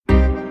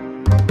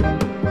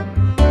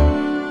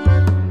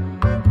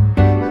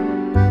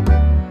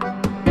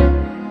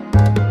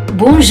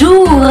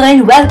Bonjour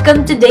and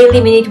welcome to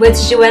Daily Minute with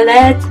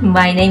Joëlette.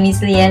 My name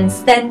is Leanne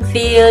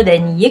Stanfield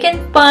and you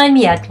can find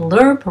me at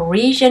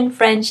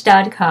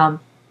learnparisienfrench.com.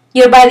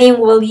 Your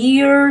bilingual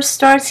year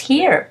starts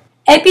here.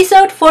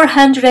 Episode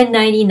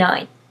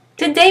 499.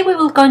 Today we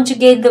will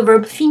conjugate the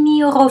verb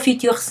finir au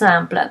futur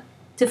simple,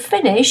 to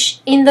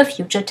finish in the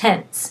future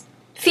tense.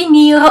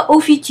 Finir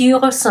au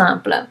futur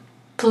simple.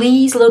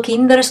 Please look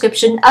in the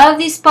description of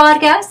this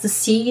podcast to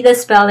see the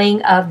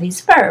spelling of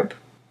this verb.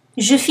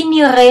 Je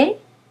finirai,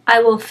 I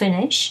will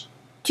finish.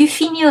 Tu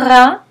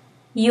finiras,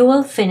 you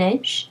will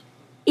finish.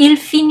 Il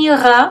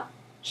finira,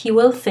 he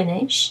will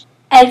finish.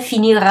 Elle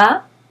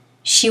finira,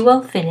 she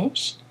will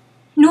finish.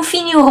 Nous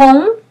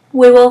finirons,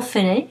 we will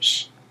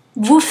finish.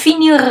 Vous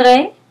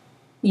finirez,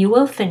 you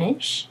will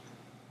finish.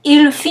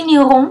 Ils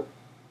finiront,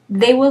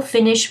 they will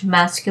finish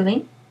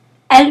masculine.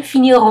 Elles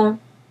finiront,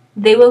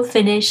 they will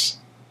finish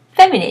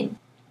feminine.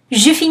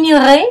 Je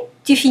finirai,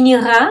 tu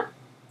finiras.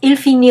 Il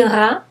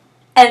finira,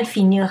 elle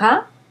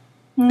finira.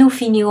 Nous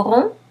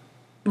finirons,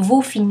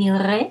 vous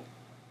finirez,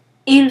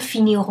 ils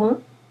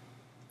finiront,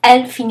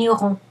 elles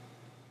finiront.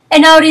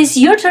 And now it is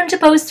your turn to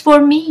post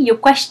for me your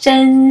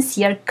questions,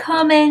 your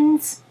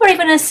comments, or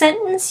even a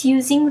sentence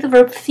using the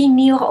verb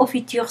finir au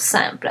futur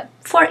simple.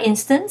 For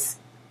instance,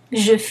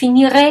 je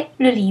finirai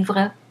le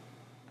livre.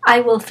 I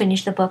will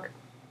finish the book.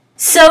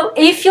 So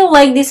if you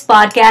like this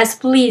podcast,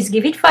 please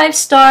give it 5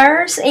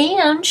 stars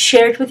and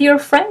share it with your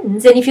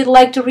friends. And if you'd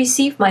like to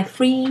receive my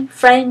free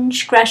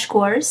French crash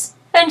course,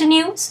 and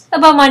news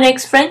about my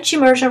next French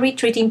immersion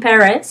retreat in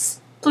Paris,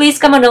 please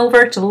come on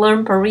over to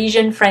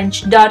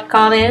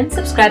learnparisienfrench.com and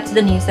subscribe to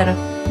the newsletter.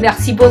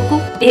 Merci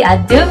beaucoup et à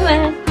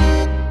demain!